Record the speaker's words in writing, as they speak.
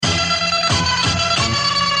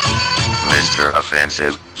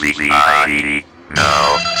offensive, VVID.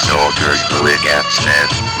 No, soldiers will get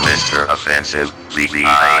sent. Mr. Offensive,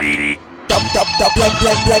 VVID.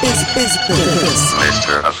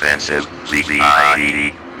 Mr. Offensive,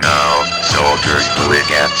 VVID. No, soldiers will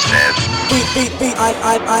get sent.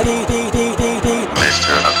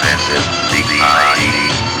 Mr. Offensive,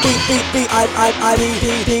 VVID.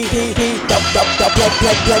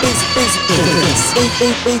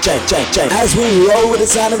 As we roll with the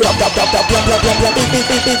sound of Mr.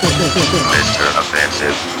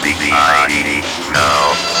 Offensive, VVID.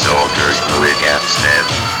 No, soldiers will get sent.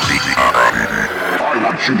 VVID. I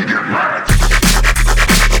want you to get mad.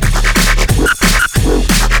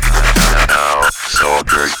 No,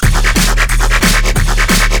 soldiers.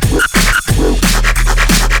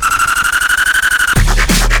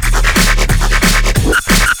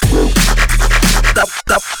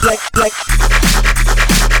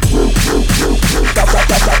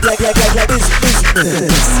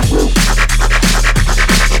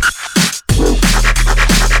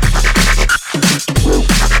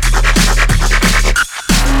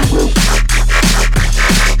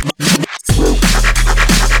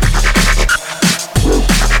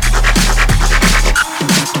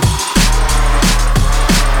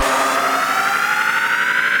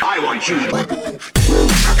 I want you to...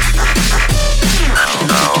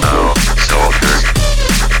 No, soldiers.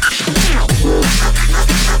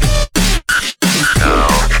 No,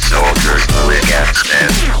 soldiers will get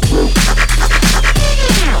sent.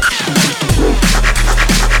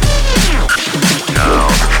 No,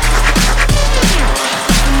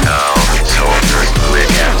 soldiers will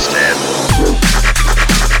get sent.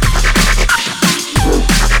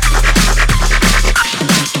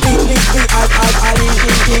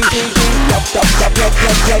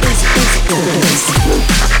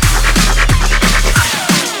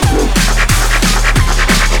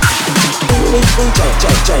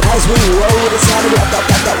 As we roll with the sound of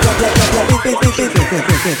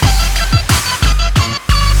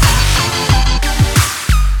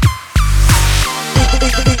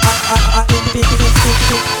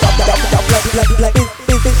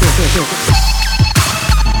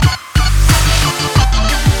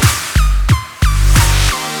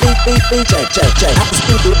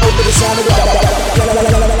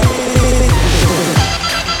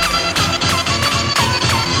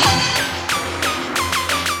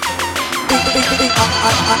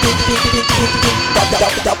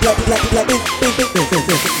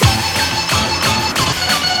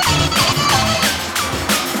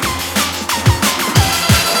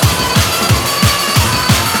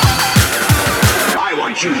I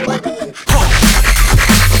want you to...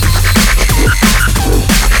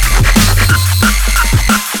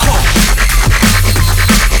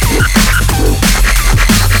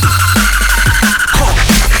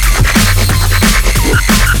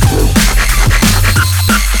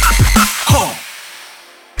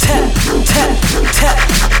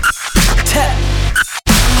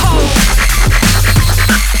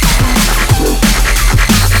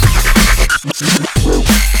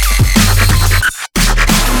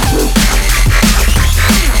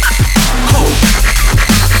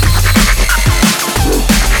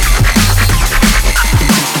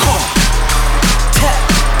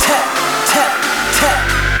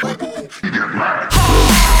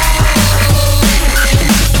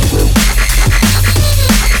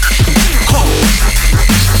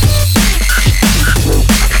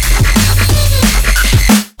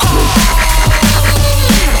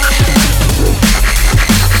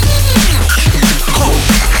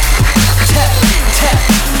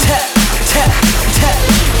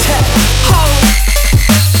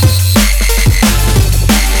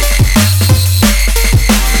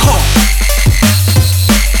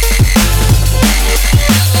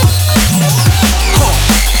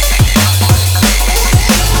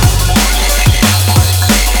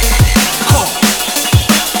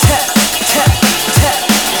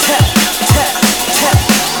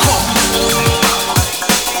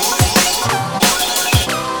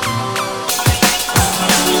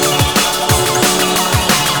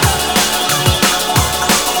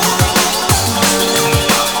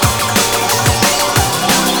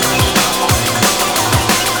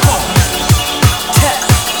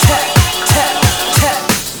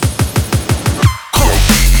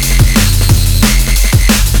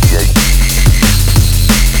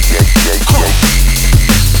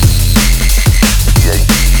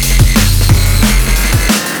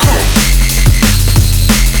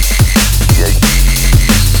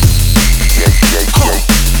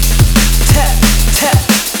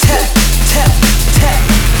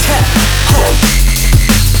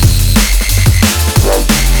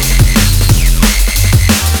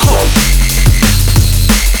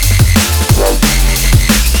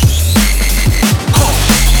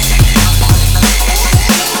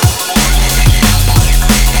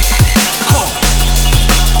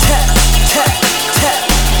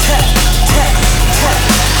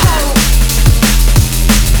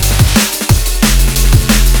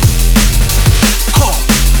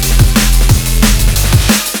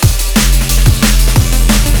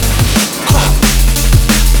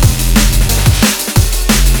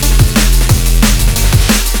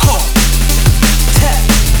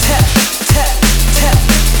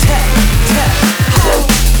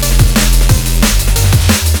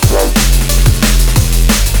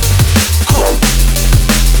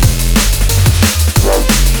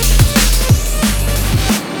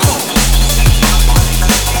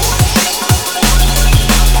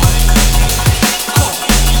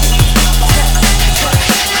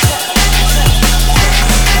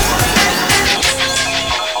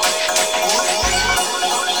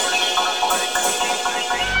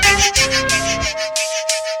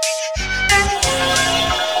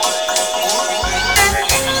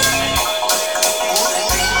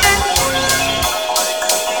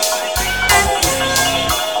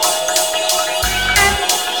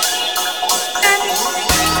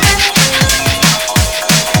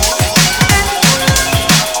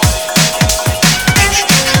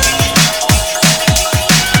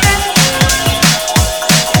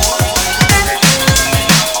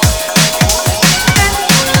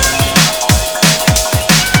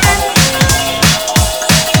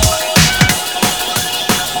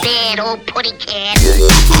 putty cat.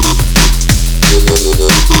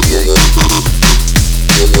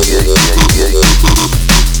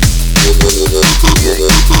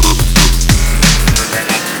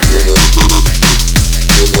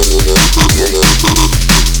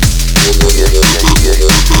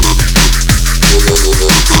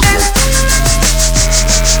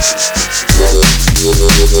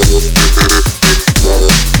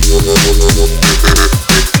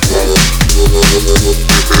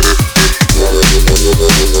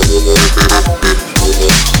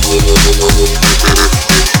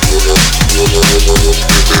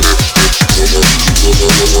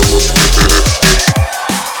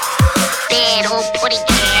 Bad old putty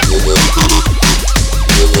cat.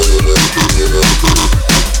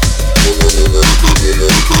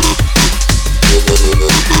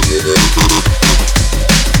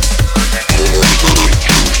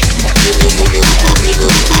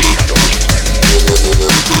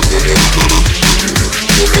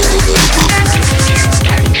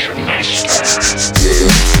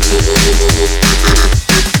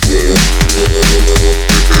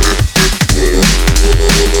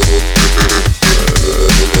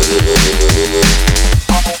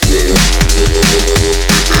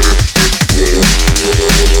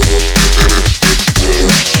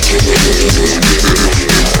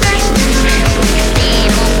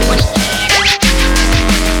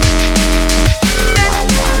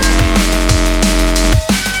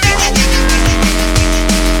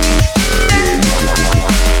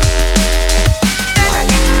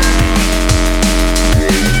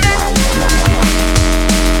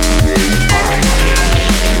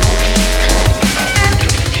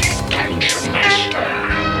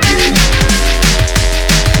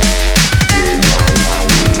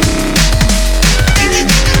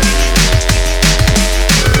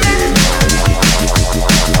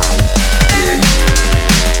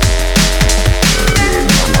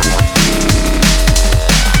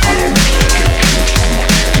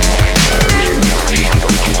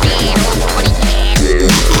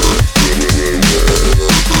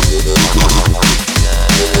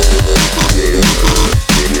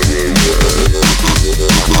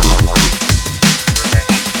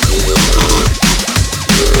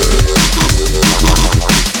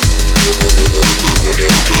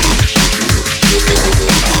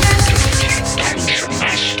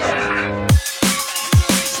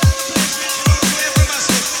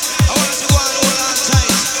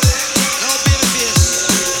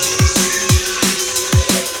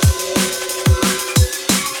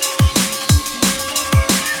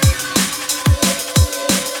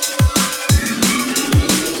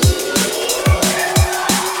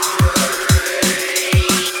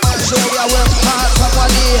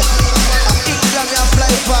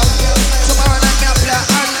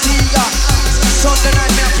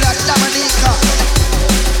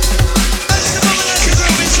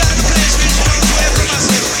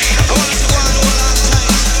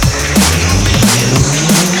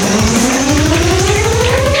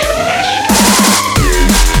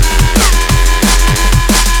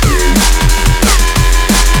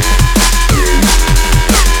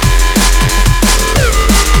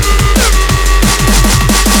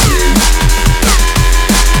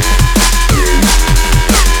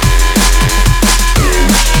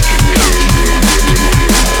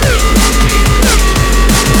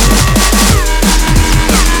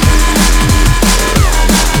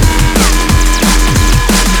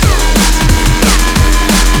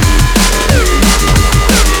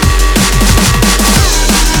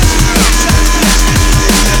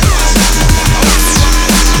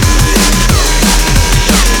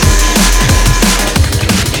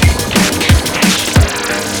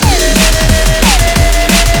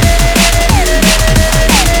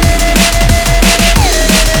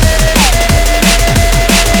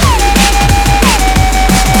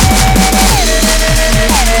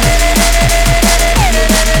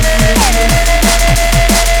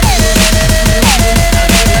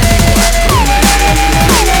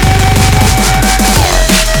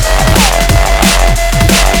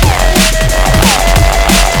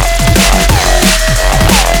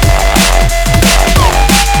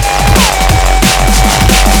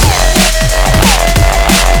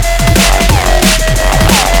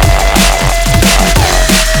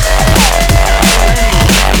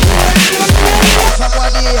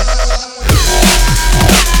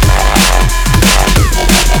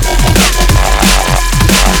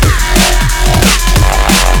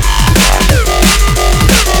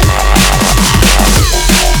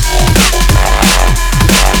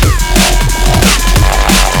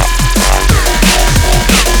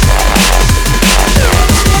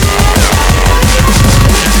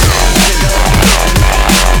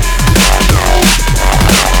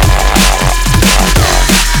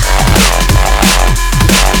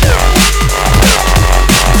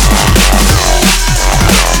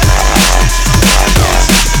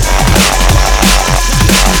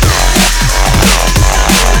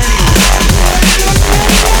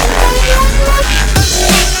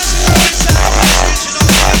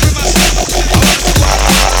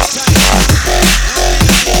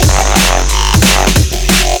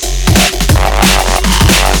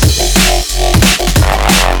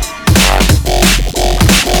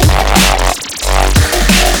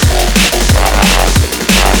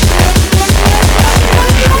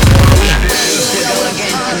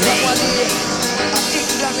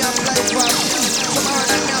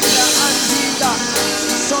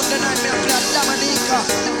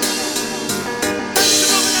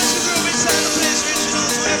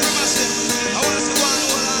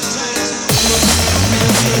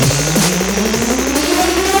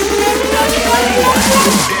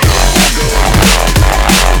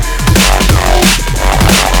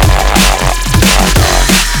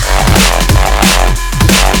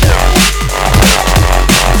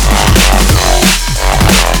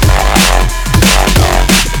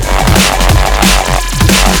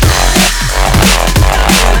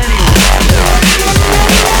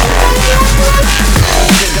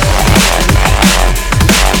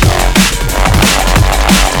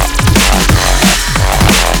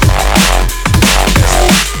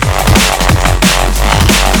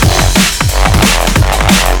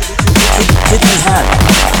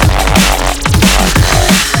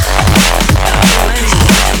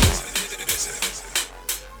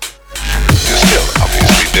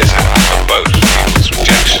 about people's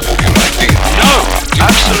rejection of your idea. No,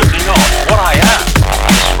 absolutely not. What I am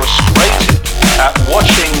is frustrated at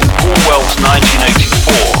watching Orwell's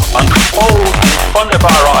 1984 unfold in front of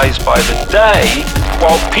our eyes by the day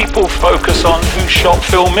while people focus on who shot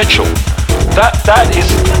Phil Mitchell.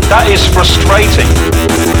 That is frustrating.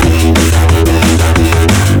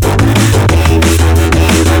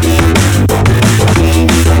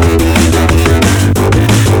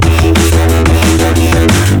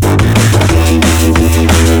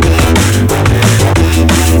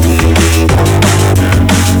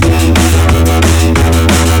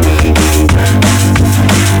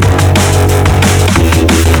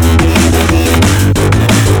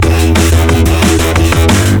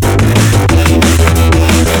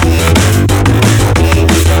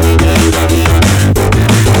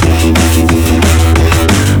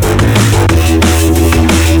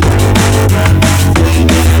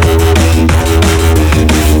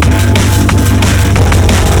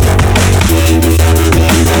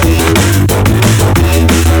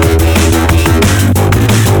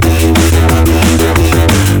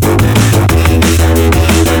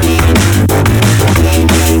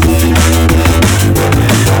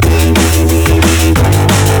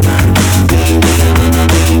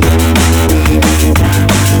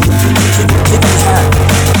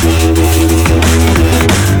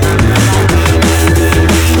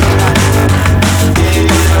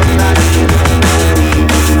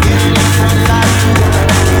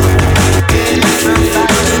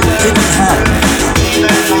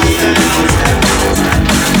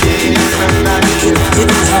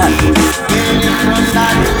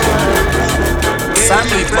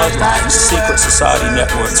 Secret society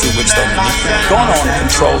network through which they manipulate, gone on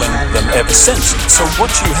controlling them ever since. So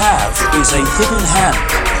what you have is a hidden hand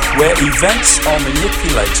where events are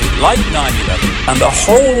manipulated like 9/11, and the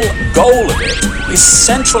whole goal of it is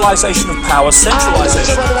centralization of power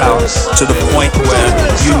to the point where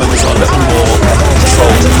humans are little more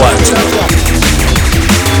controlled players.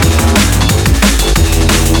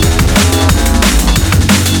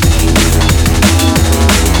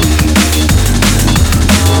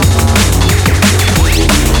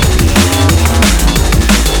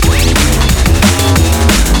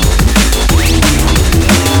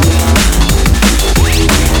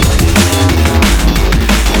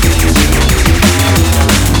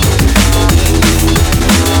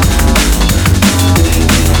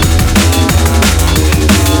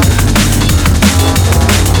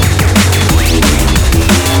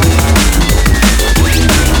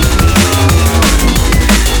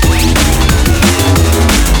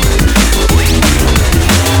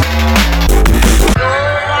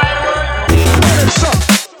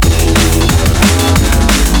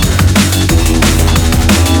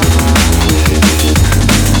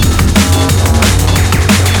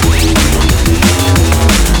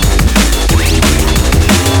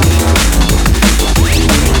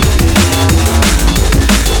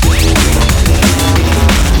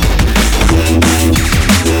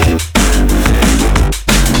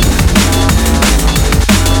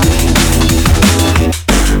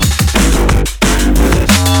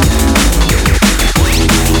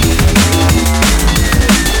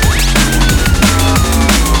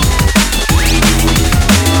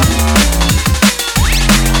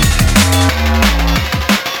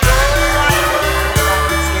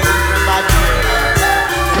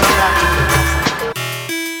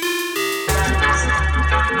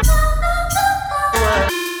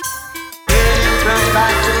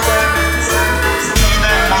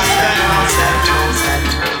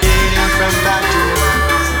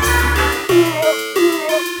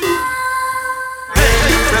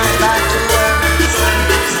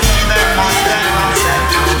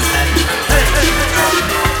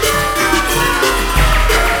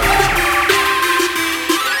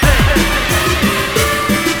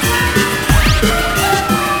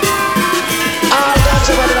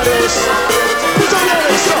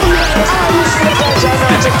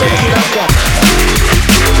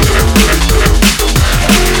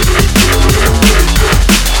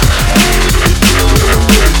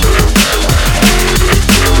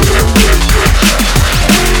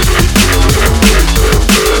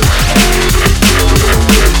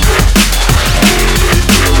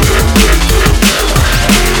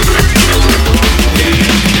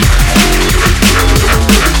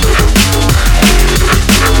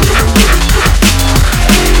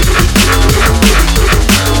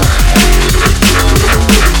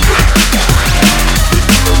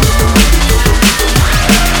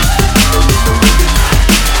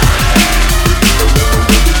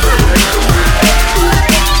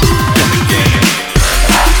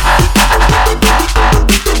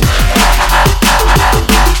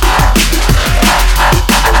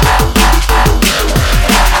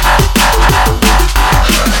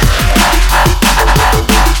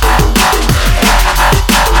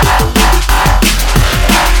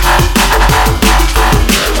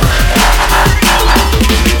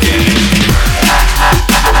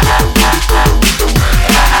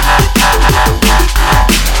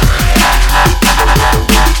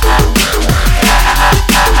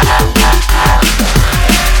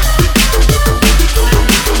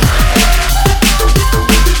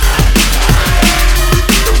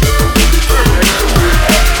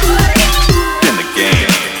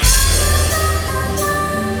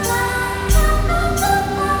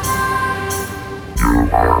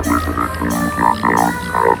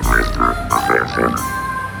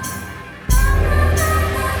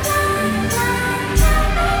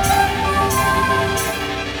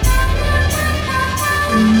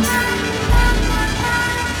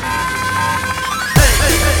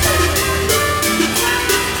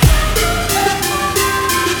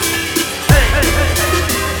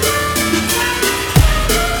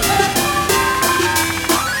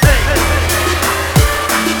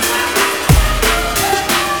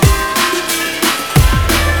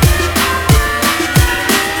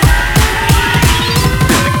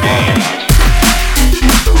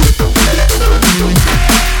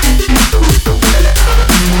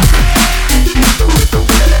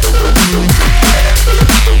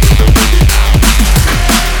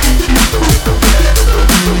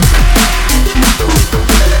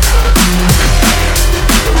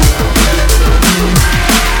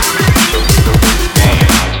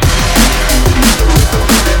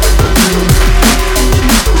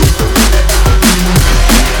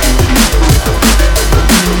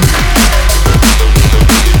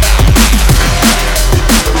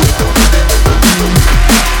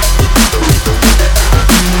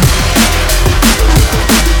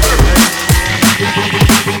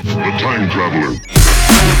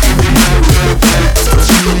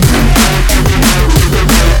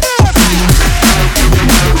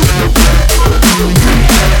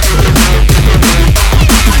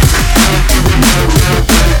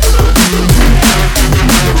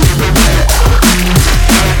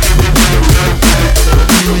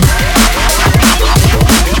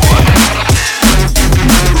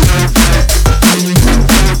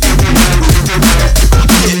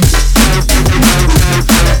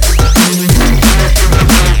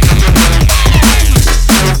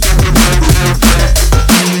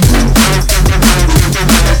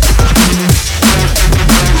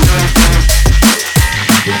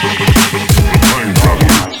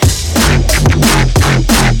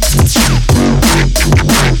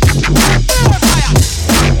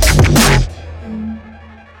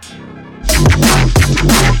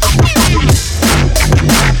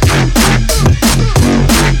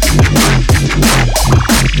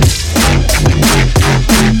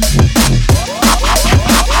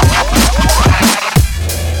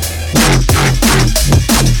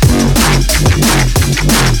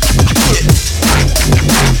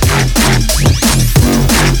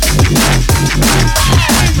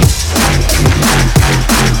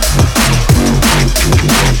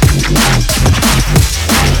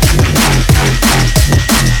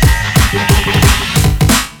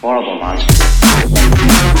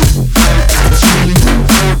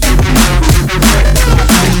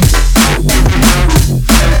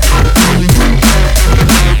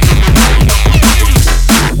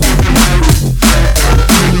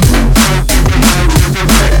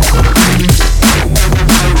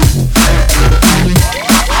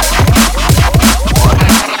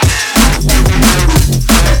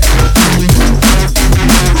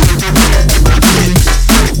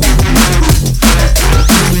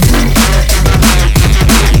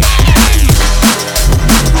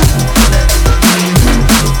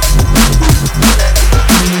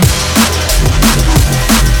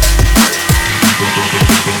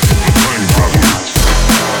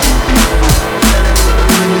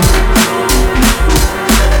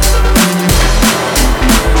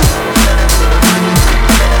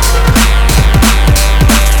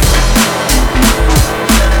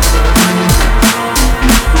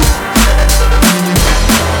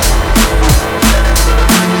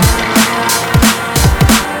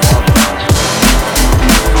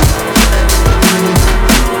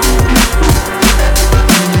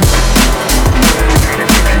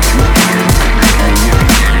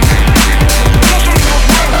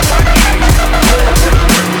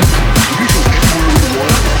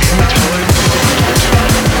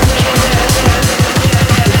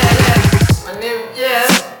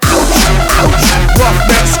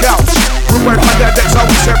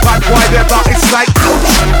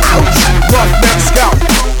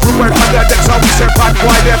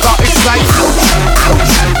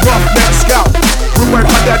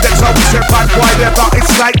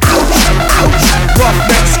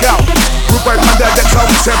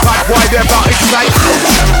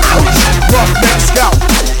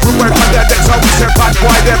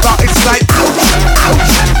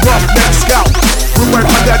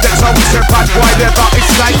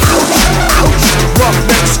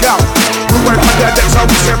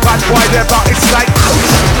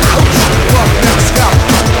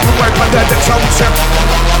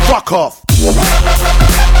 Fuck off.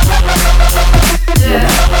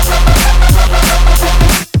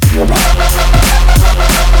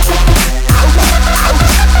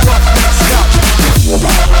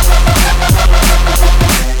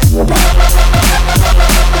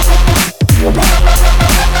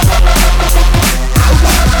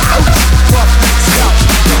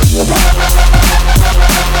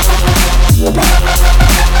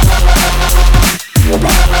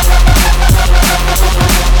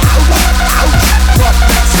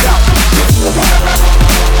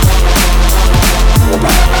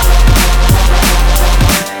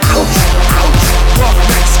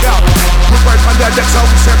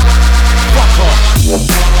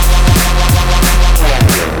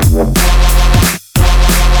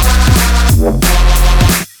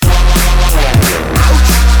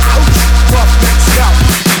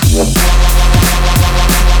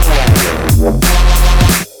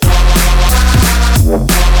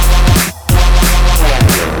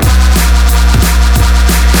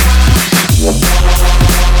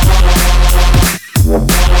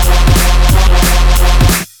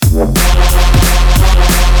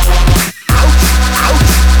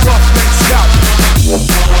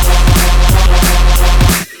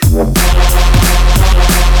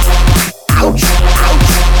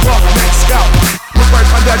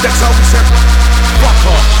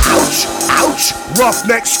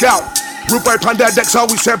 roughneck scout. Rude boy panda decks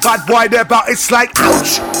always said bad boy there, but it's like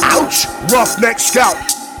ouch, ouch. Roughneck scout.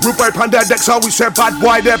 Rude boy panda decks always said bad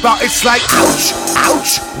boy there, but it's like ouch,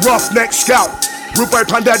 ouch. Roughneck scout. Rude boy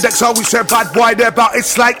panda decks always said bad boy there, but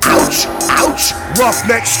it's like ouch, ouch.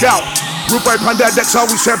 Roughneck scout. Rude boy panda decks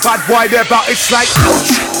always said bad boy there, but it's like ouch,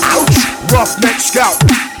 ouch. Roughneck scout.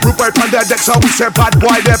 Rude boy panda decks always said bad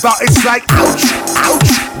boy there, but it's like ouch,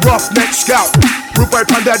 ouch. Roughneck scout. Rude boy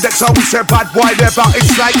panda decks always said bad boy there, but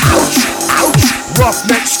it's like ouch, ouch.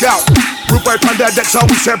 Roughneck scout. Rude boy panda decks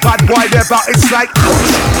always said bad boy there, but it's like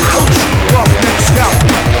ouch, ouch. Roughneck scout.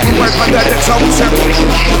 Rude boy panda decks always said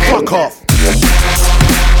fuck off.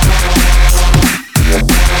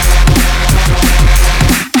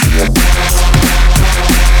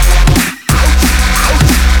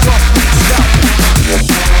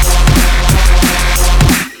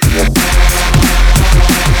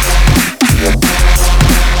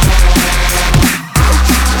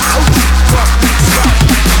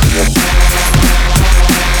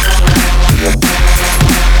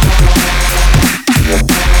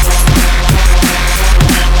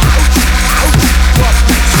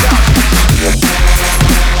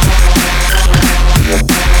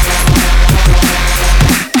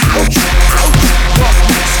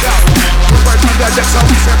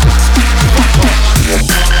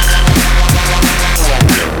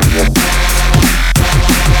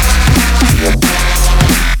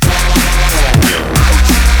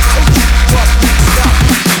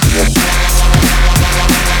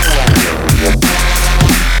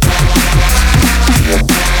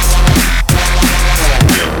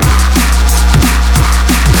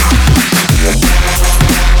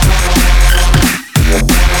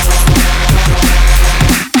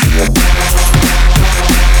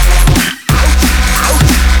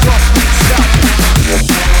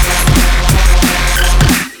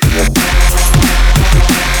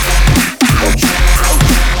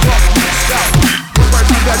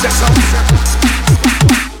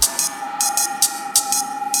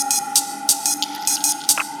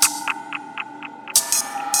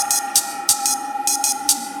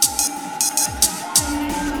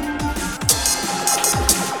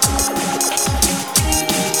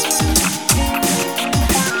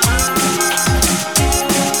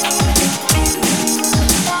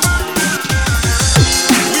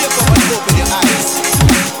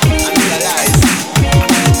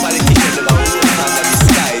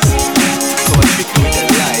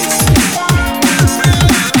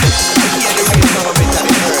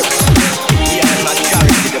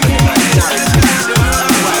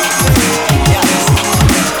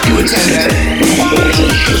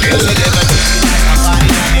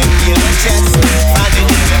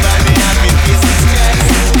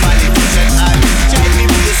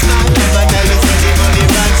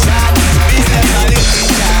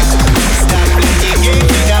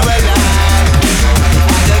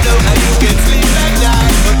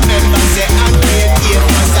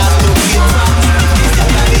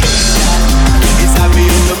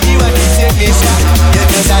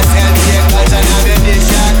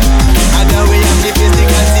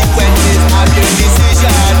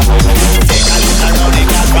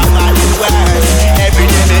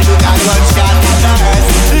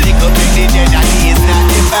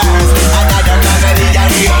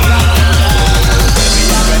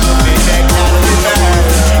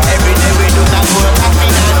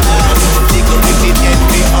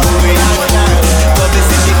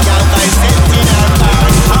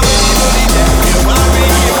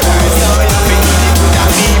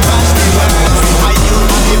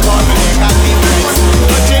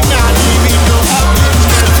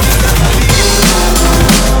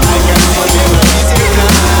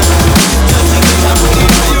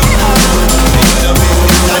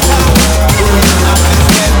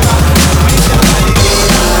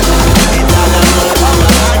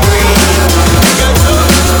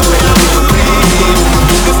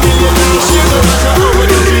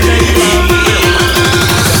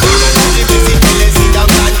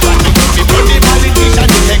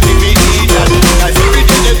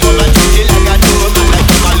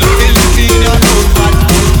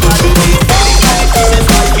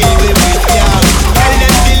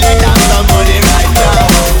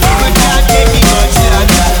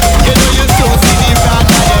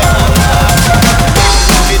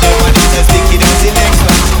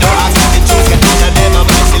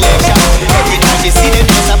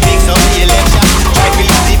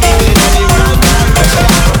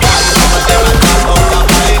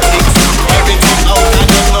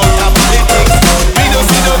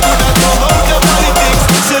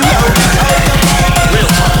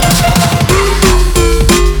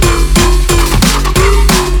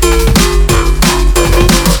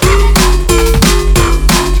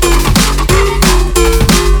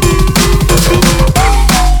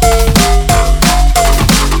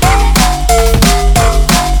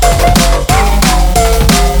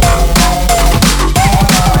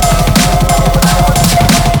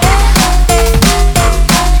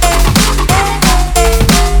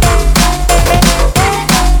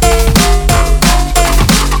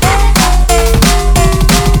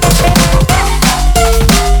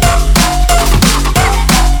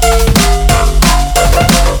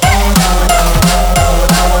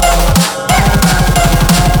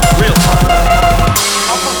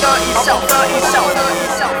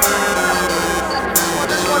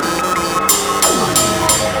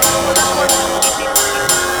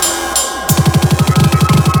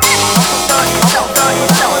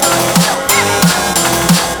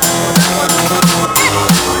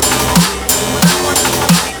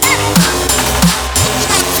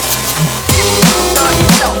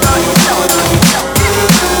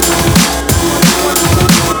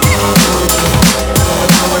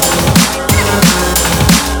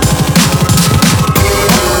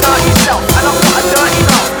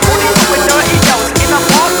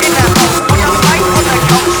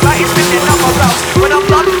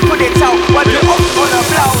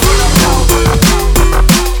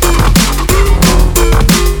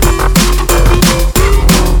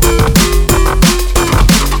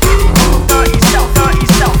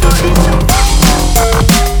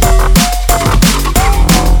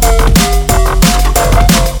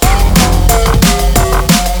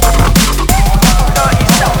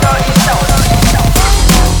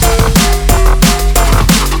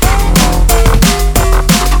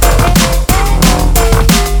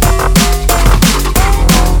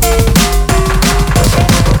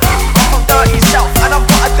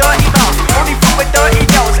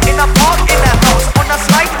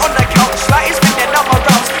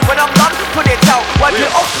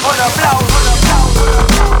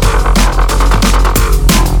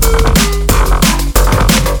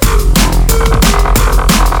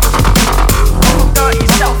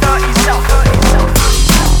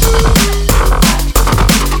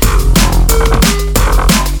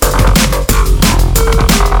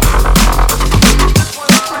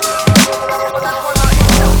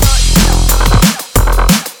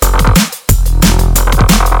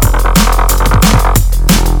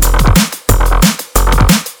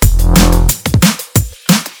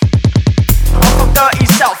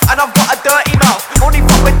 self, and I've got a dirty mouth. Only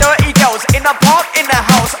fuck with dirty girls in the park, in the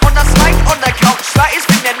house, on the slang, on the couch. Slightest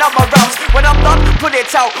thing, then I'm aroused. When I'm done, pull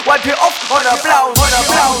it out, wipe it off on a blouse. On a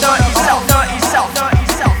blouse, dirty self, dirty self, dirty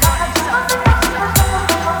self.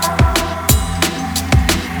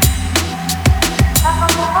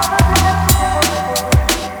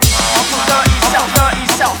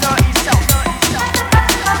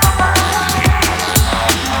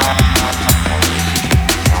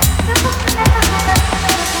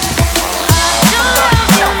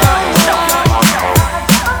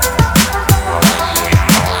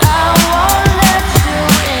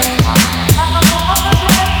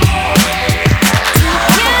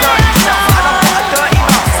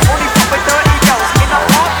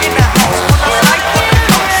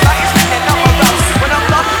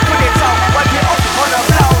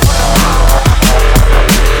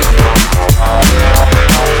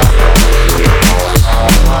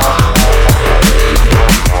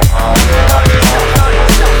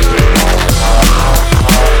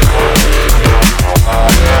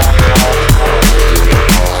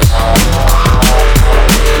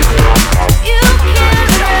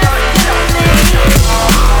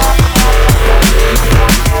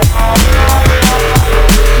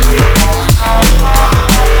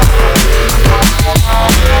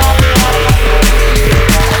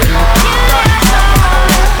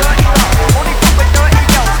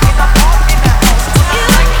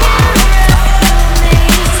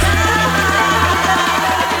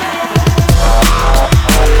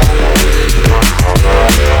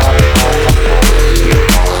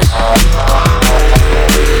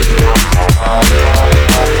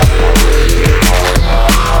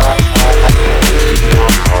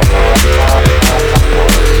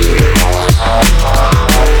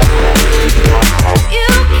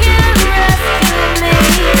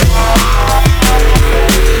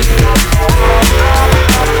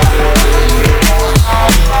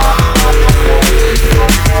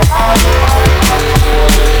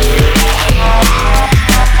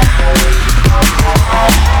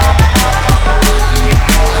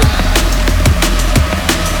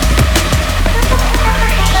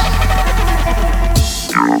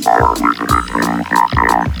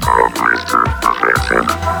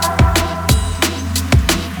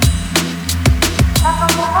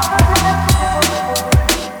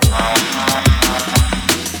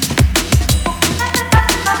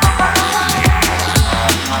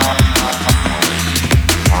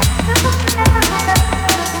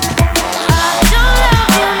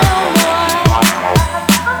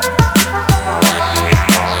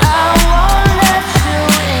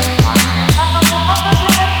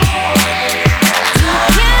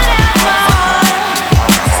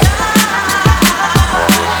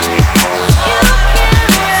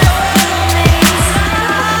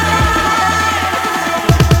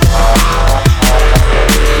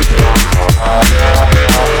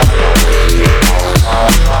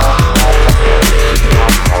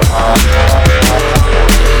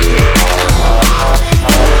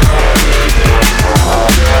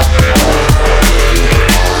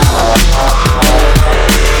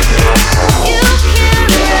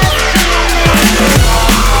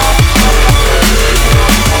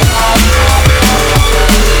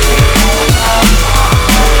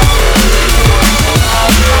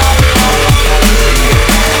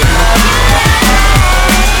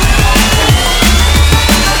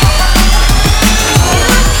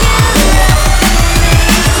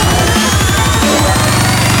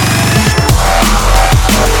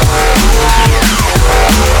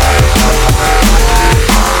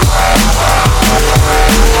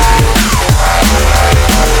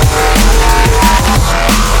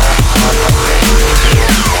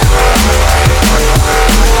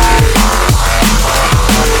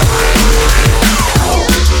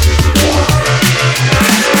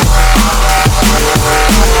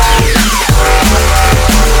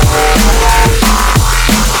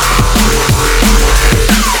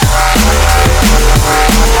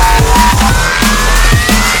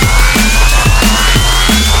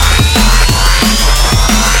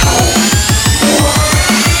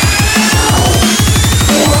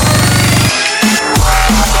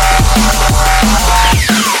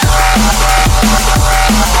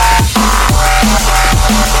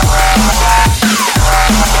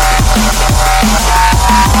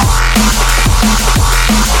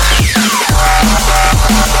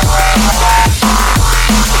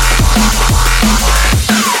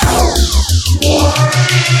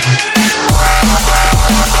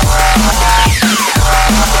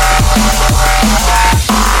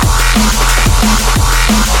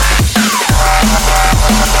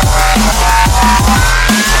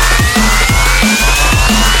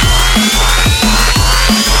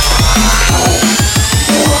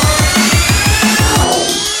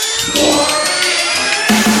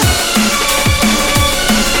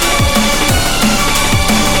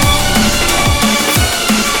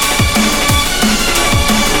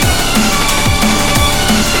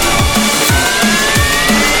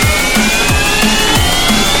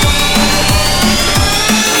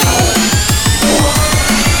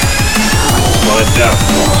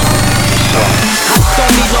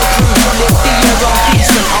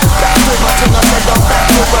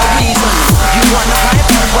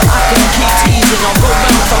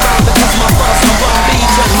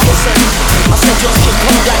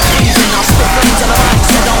 cold like freezing. I spit flames on the mic,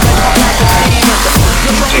 said I'm red hot like a demon.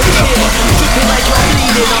 You're drunk as shit, dripping like you're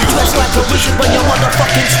bleeding. I'm dressed like a wizard when you're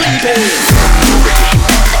motherfucking sleeping.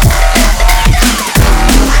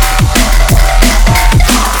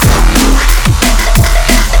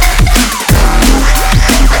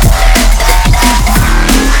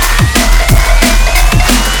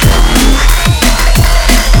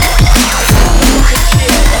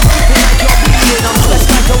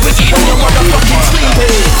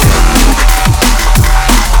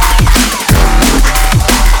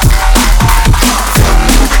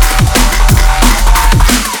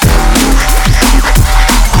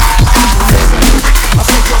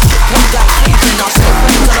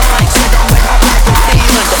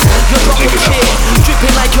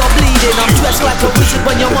 Like a wizard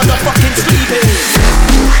when you're motherfucking sleeping.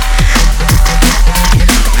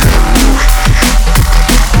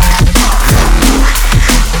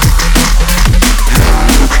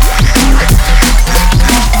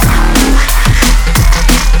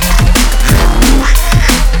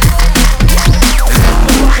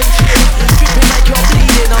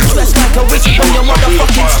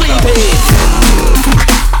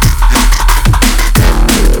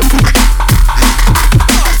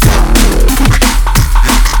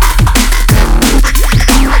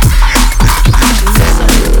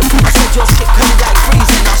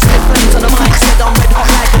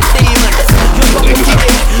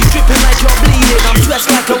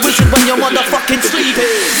 Motherfucking sleeping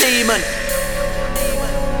demon.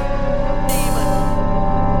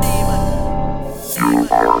 You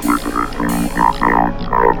are listening to the sounds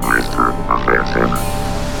of Mr. Perfection.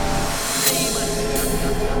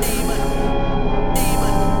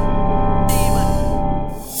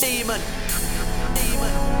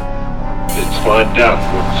 Let's find out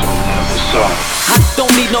what's on the other side. I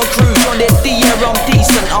don't need no cruise on it, the air I'm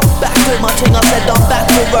decent. I'm back with my thing, I said I'm back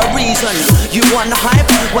for a reason. You want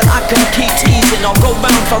hype? Well I can keep teasing. I'll go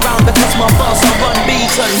round for round because my bars are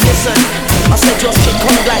unbeaten. Listen, I said your shit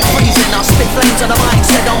cold like freezing. I spit flames on the mic,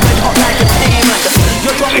 said I'm red hot like a demon.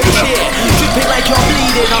 You're drunk as shit, dripping like you're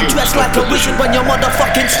bleeding. I'm dressed like a wizard when you're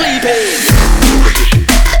motherfucking sleeping.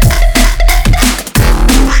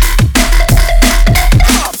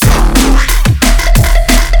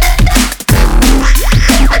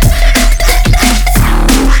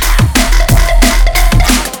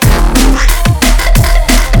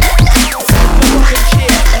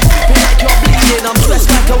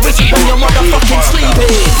 When you're motherfucking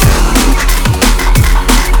sleeping.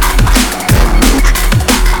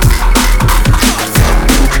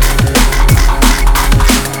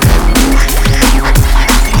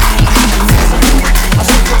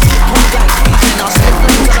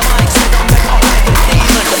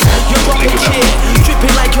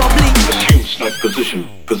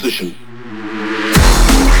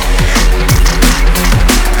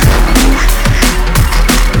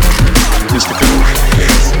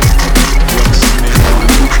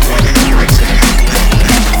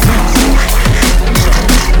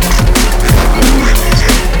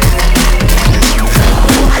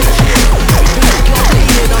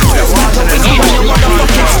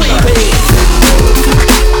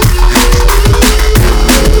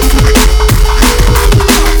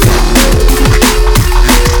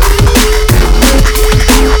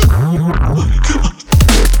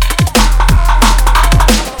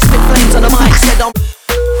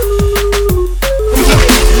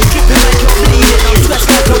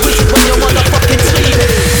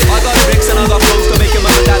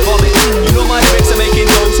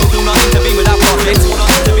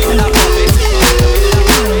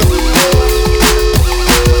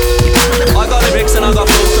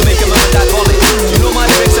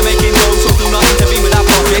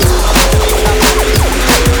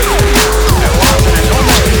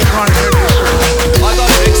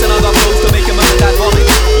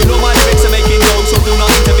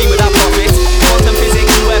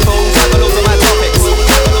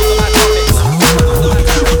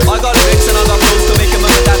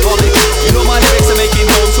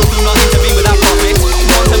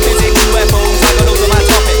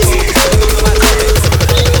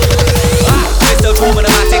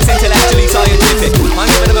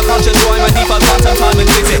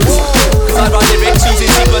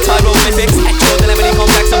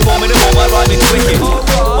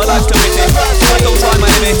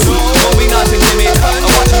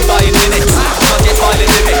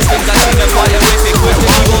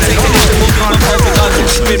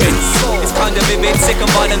 vivid, sick and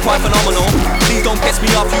violent, quite phenomenal. Please don't piss me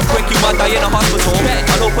off, you prick, you might die in a hospital.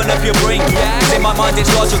 I'll open up your brain, cause in my mind it's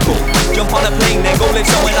logical. Jump on a plane, then go live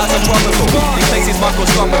somewhere that's tropical. This place is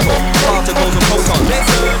microscopical, particles and photons.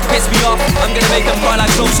 Piss me off, I'm gonna make them cry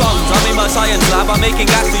like slow songs. I'm in my science lab, I'm making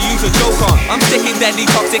gas to use a choke on. I'm sticking deadly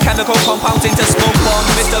toxic chemical compounds into smoke bombs.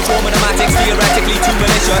 Mr. Formidamatics, theoretically too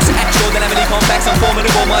malicious. Extraordinarily complex and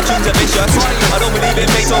formidable, my tunes are vicious. I don't believe in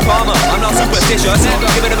fate or karma, I'm not superstitious.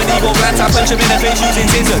 Giving them an evil glance, I punch him in the face using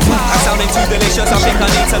scissors. I'm sounding too delicious, I think I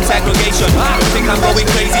need some segregation. Don't think I'm going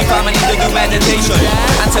crazy, fam, I need to do meditation.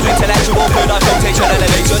 And some intellectual good quotation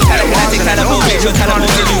elevation. Telekinetic teleportation,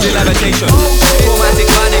 teleporting using levitation. Chromatic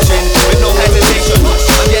vanishing, with no hesitation.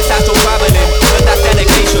 I'm just astral traveling, but that's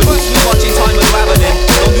dedication. Watching time unraveling,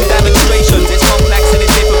 don't do demonstrations. It's complex and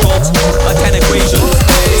it's difficult, like 10 equations.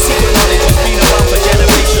 This secret knowledge has been around for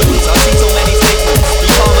generations. I've seen so many statements, be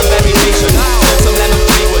calm and very patient. Smoke some lemon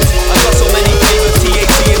fragrance, I've got so many flavors.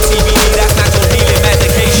 THC and CBD, that's natural healing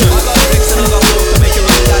medication. I got lyrics and I got flows to make it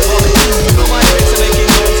run that vomit. You know my lyrics are making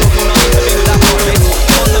noise, so do not intervene with that profit.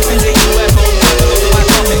 Quantum physics, UFOs, I got loads of my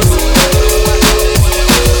topics. I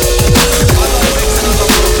got lyrics and I got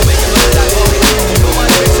flows to make it run that vomit. You know my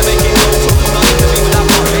lyrics are making noise, so do not intervene with that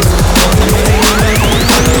profit. Quantum physics, UFOs,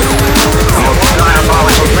 I got loads of my topics.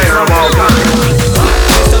 Diabolical player of all time.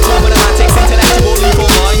 Mr. Formidamatics, intellectual lethal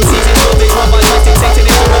mind. Seizing all this one by twisting Satan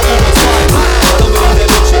into all evil spines. I don't believe their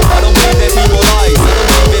bullshit, I don't believe their evil lies. I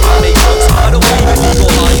don't believe in my matrix, I don't believe in evil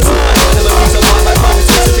lies. I know them a reason why my phone is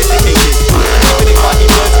so sophisticated. I'm keeping it quite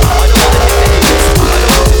words, I don't want to take any risks. I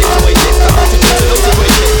don't want to situate this, I want to do to loads of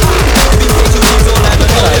great shit. Communication keys all never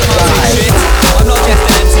know if I say shit. I'm not just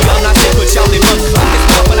an MC, I'm that liquid shouting monk. This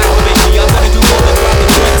me up and activate me, I'm gonna do more than grab the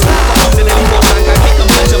joints. I'm using an evil tank, I kick them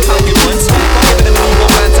punch and pound it once. I'm giving them an evil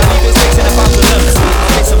glance, I leave his face in a thousand lumps.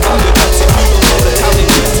 Take some value cuts if you don't know the town it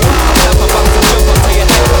is. I'm gonna up and bounce and jump onto your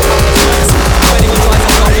head for a pound of sweats. If anyone tries to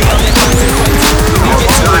stop me, I'll get consequence. You get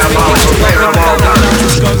too much making you up and down and down to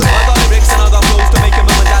skunks. I got lyrics and I got flows to make a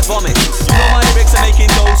mum and dad vomit. You know my lyrics are making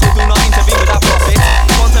those who do not intervene with that profit.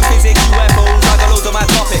 Quantum physics, UFOs, I got loads of my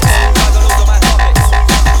topics. I got loads of my topics.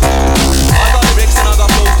 I got lyrics and I got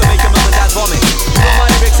flows to make a mum and dad vomit. You know my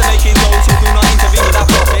lyrics are making those who do not intervene with that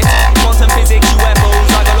profit. Quantum physics, UFOs,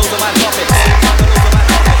 I got loads of my topics. I got loads of my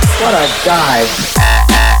topics. What a dive.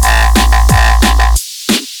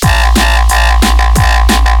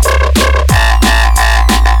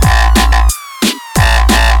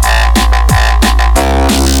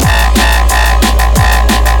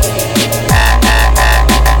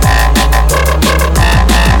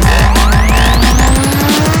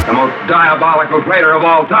 The most diabolical player of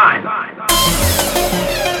all time. I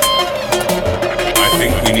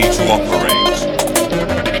think we need to operate.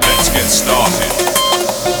 Let's get started.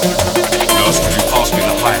 Nurse, could you pass me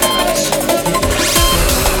the hi-hats?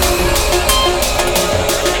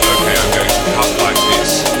 Okay, I'm going to cut like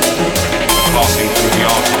this. Passing through the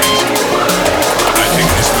arteries. I think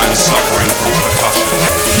this man's suffering from percussion.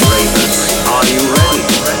 Raven, are you ready?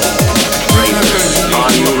 Raven,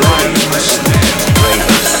 are you ready? Raven,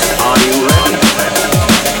 are you ready? Raven, are you ready?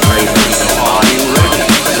 Ready.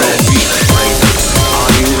 Raven, are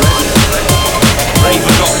you ready?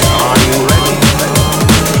 Raven, are you ready?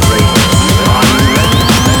 Raven, are you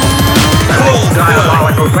ready?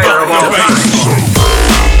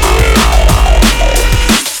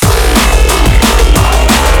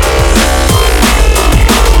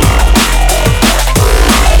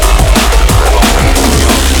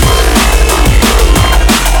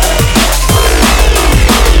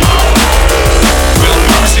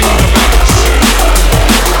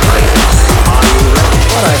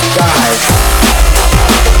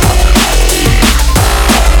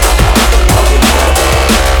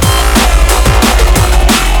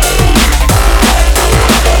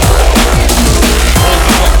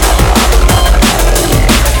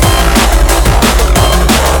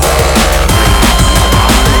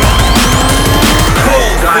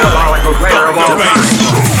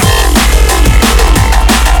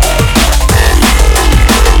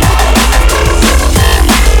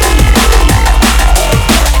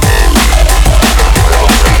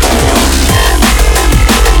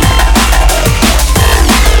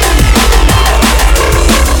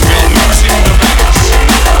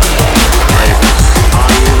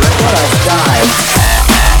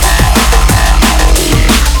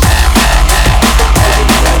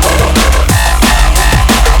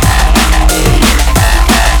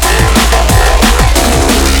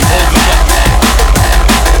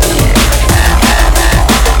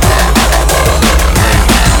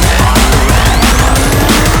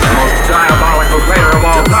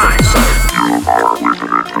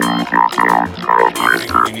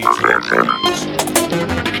 think we need to get hands.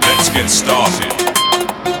 Let's get started.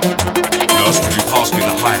 Nurse, could you pass me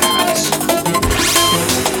the hi-hats?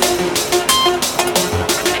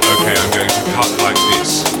 Okay, I'm going to cut like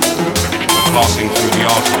this. We're passing through the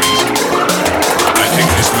arteries. I think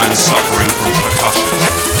this man's suffering from percussion.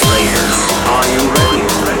 Raiders, are you ready?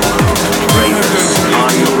 Raiders,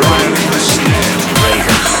 are you ready? Raiders,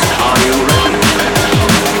 are you ready?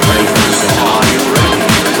 Raiders, are you ready?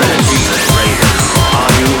 Raiders,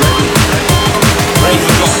 are you ready?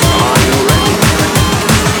 Raiders, are you ready?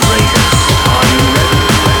 Raiders, are you ready?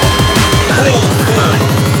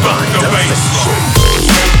 Back the baseline.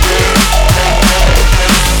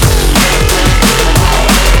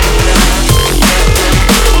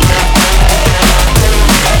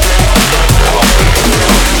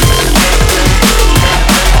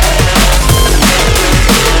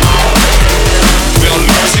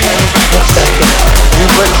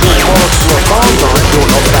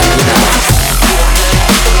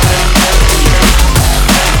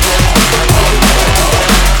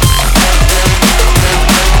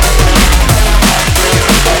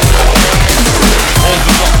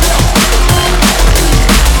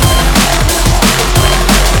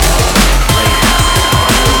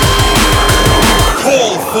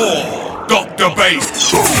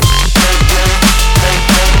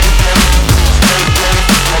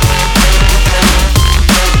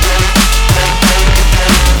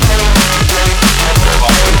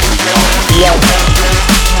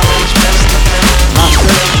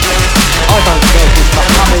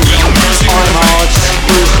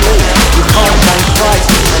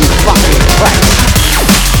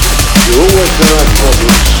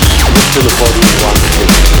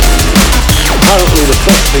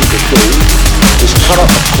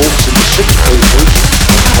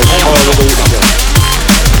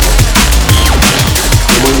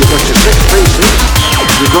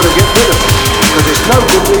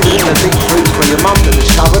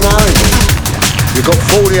 You've got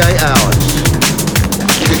 48 hours.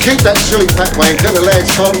 You keep that silly fat wank and the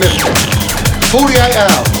lads can't lift it. 48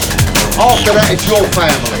 hours. After that it's your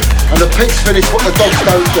family. And the pig's finished what the dogs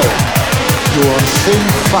don't do. You're on thin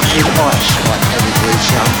fucking ice, like every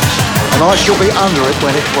chance. And I shall be under it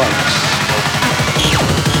when it breaks.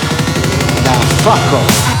 Now fuck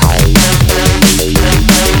off.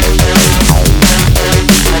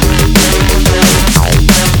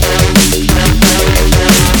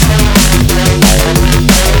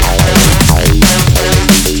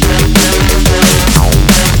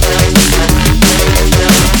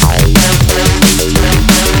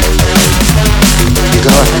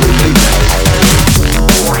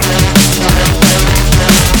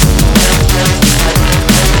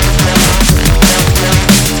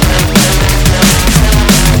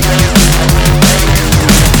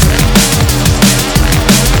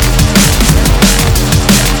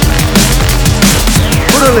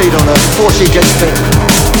 Lead on her before she gets bitten.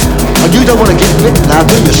 And you don't want to get bitten now,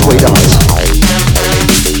 do you, sweethearts?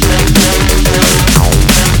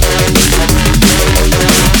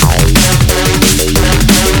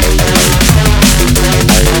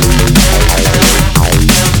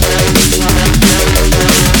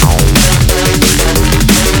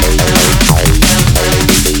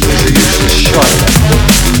 He's a useless shot.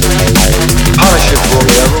 Punish him for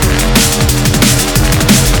me, Errol.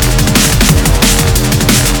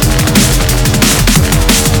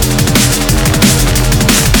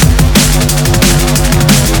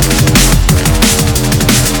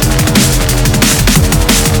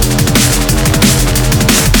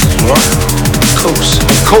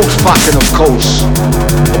 Of course, fucking of course. I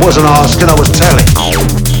wasn't asking, I was telling.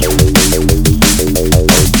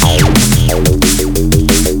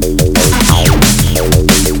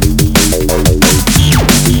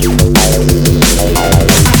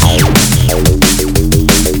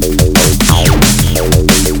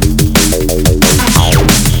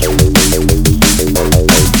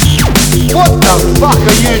 What the fuck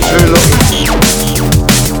are you two looking for?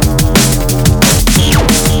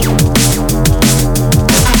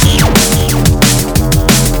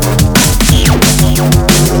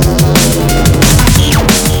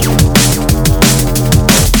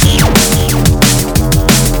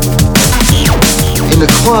 In the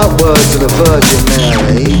quiet words of the Virgin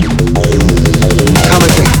Mary, come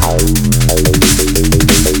again.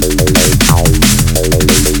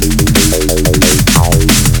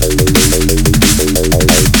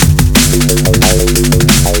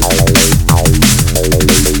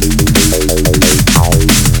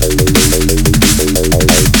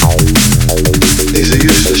 He's a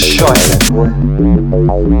useless shite, that boy.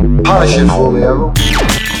 Punish him for me, Errol.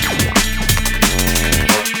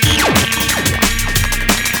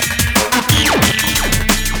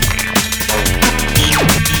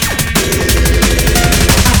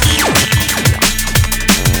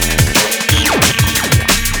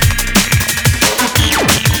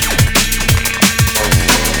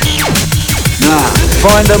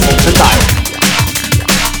 Find them today.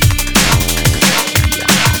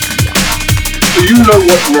 Do you know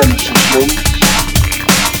what nemesis means?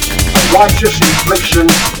 A righteous infliction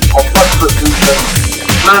of retribution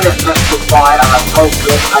manifested by an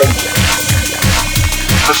appropriate agent.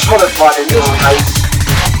 Personified in this case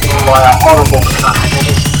by a horrible fact.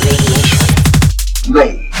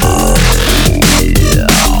 Me.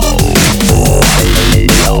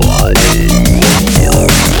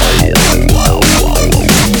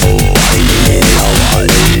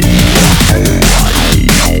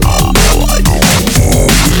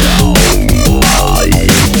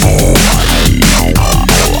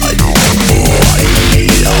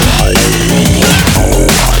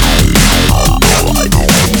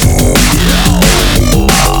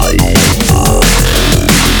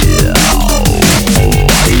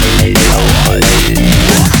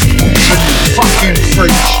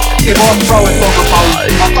 If I throw a dog a bone,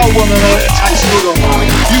 I don't want to know it tastes good or not.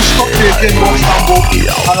 You stop me again, Rock Stumble,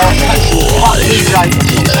 and I'll catch you fucking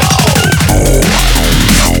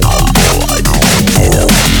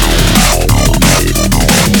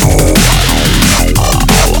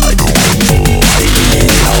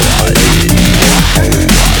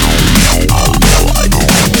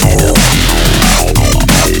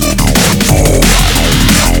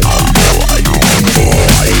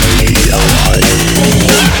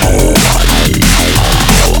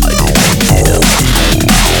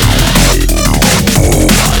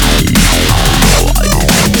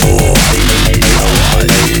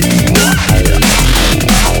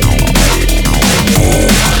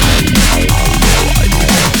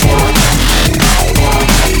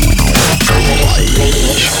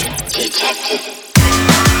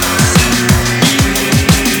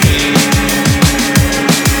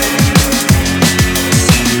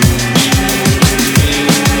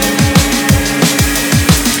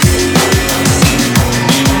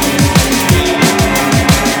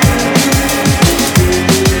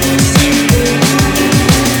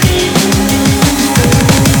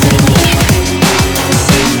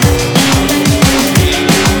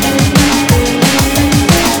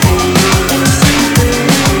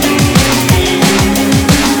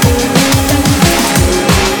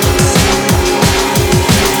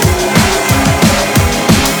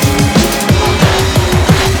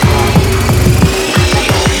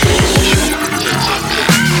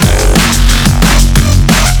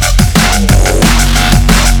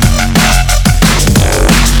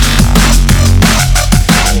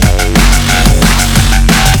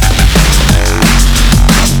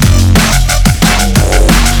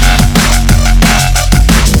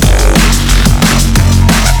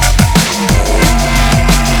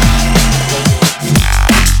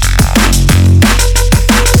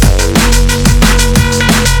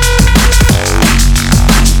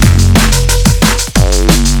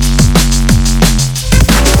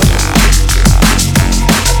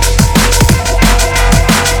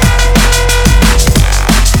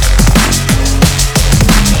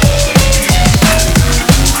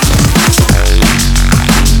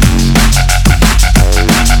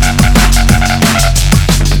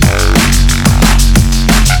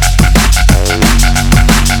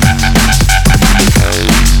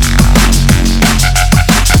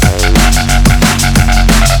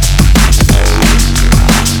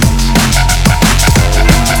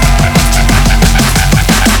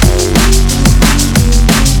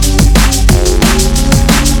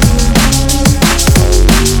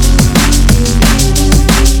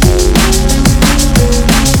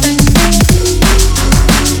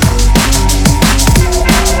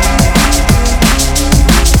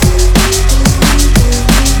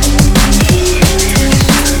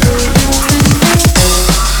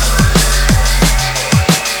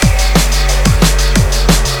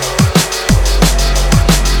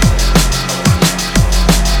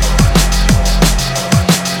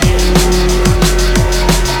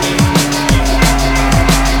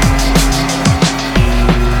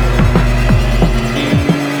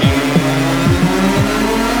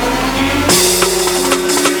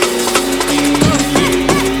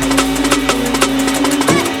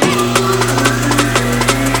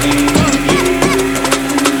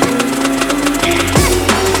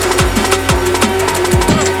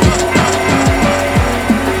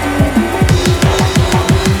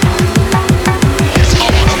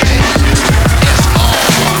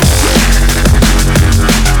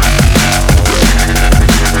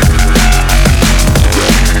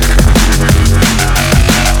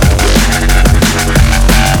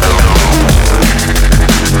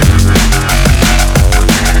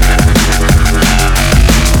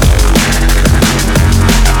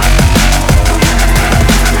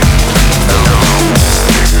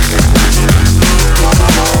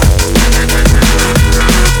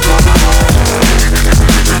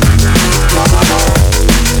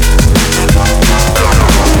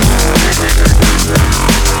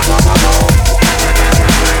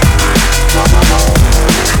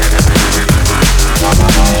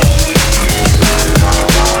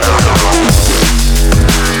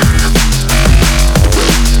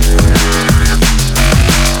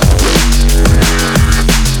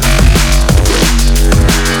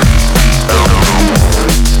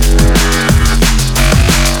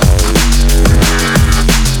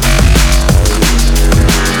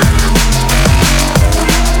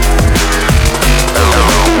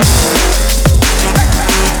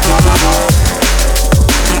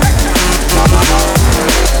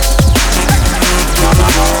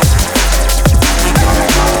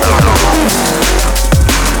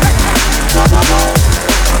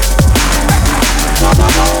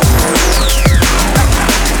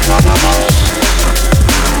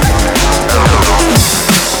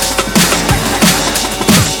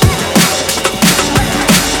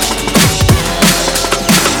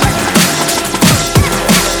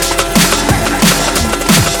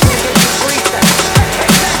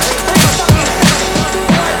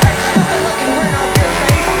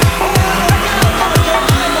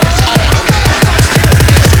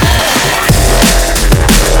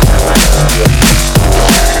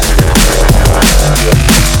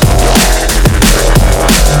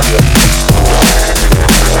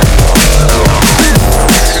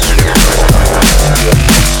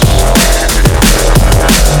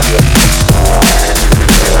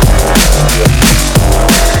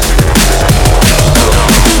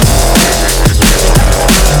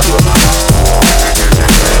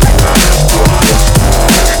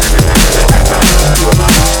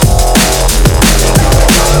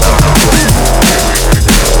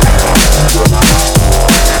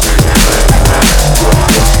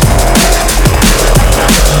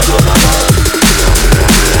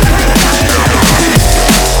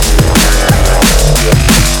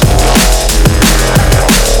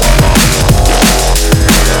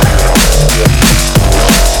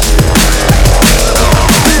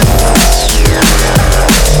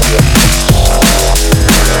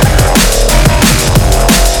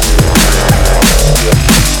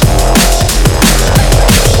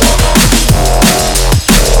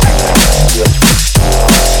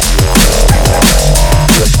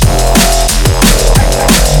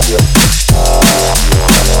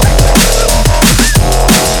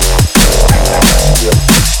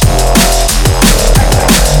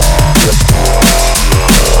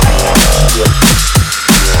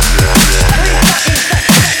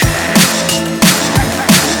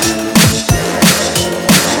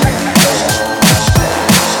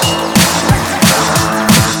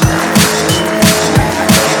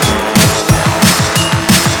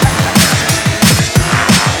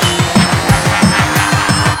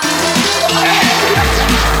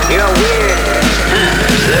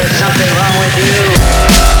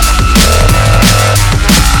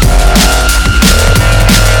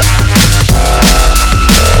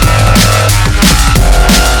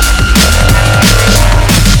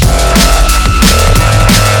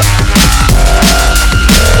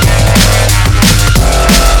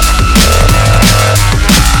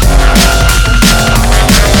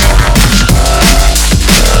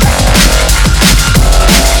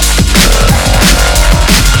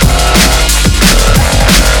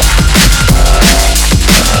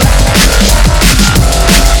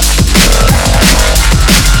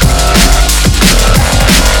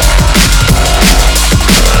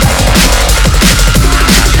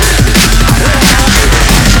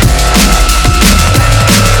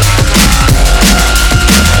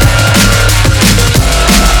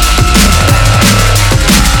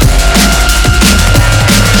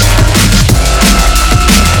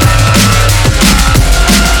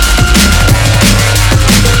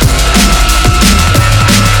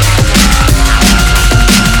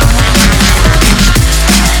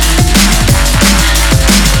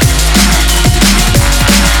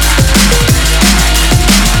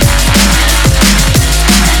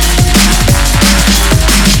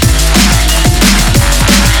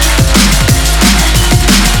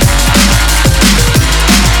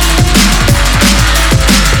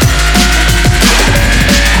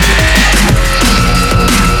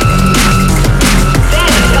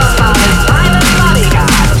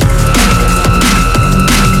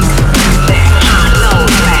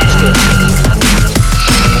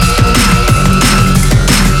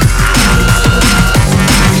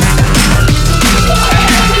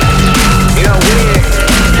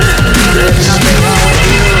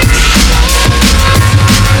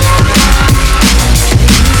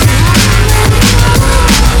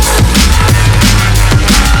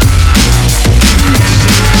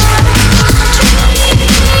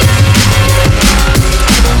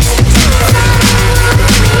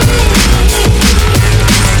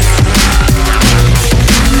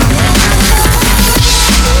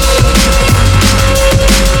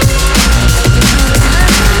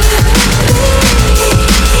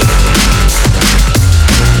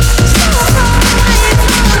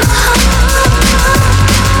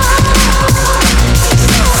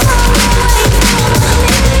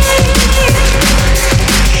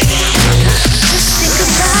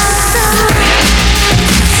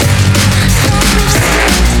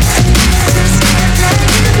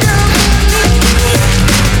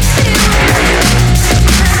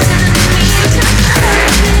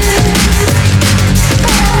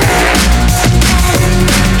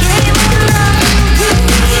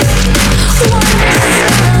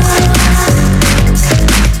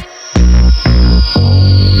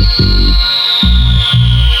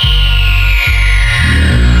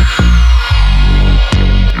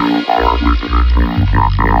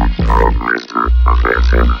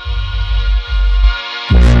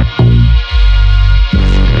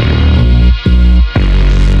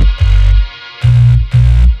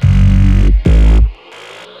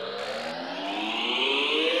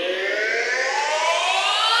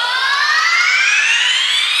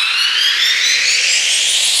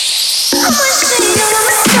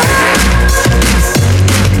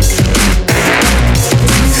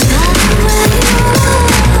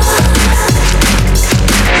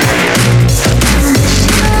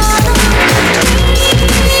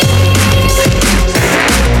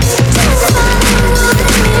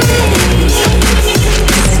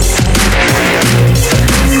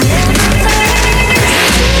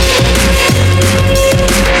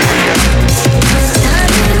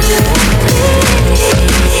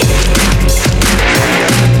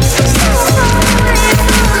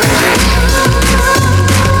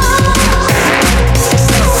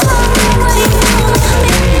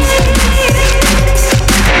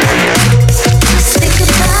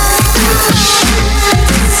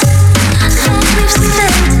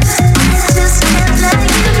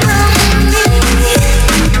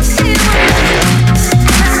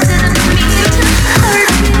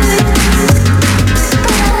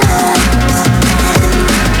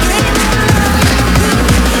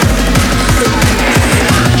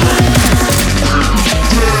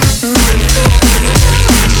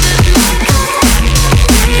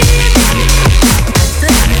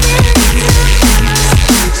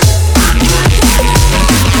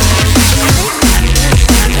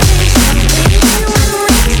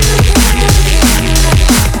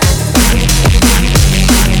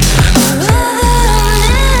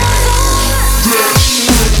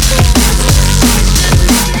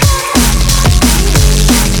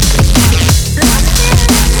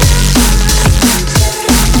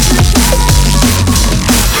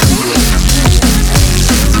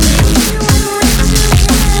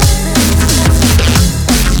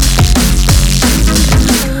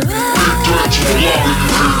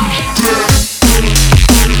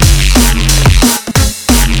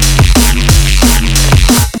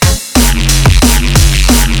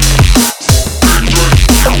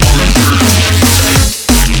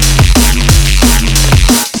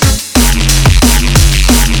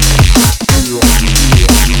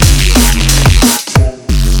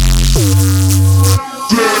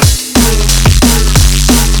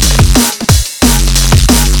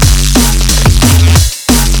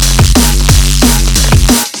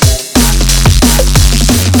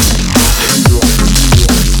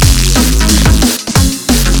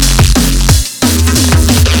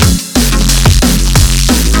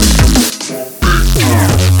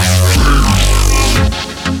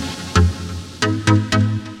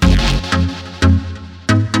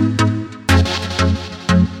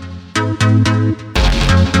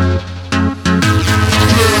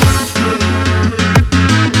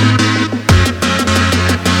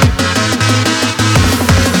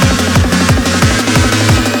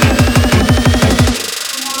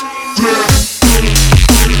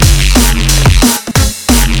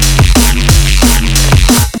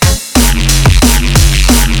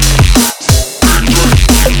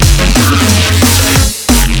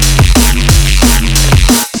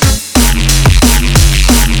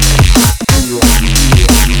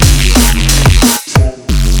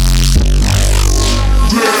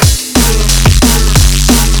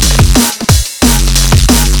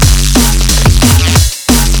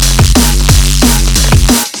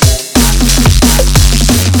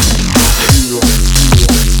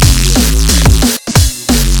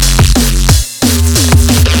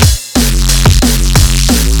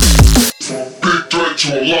to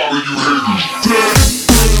a lot of you haters.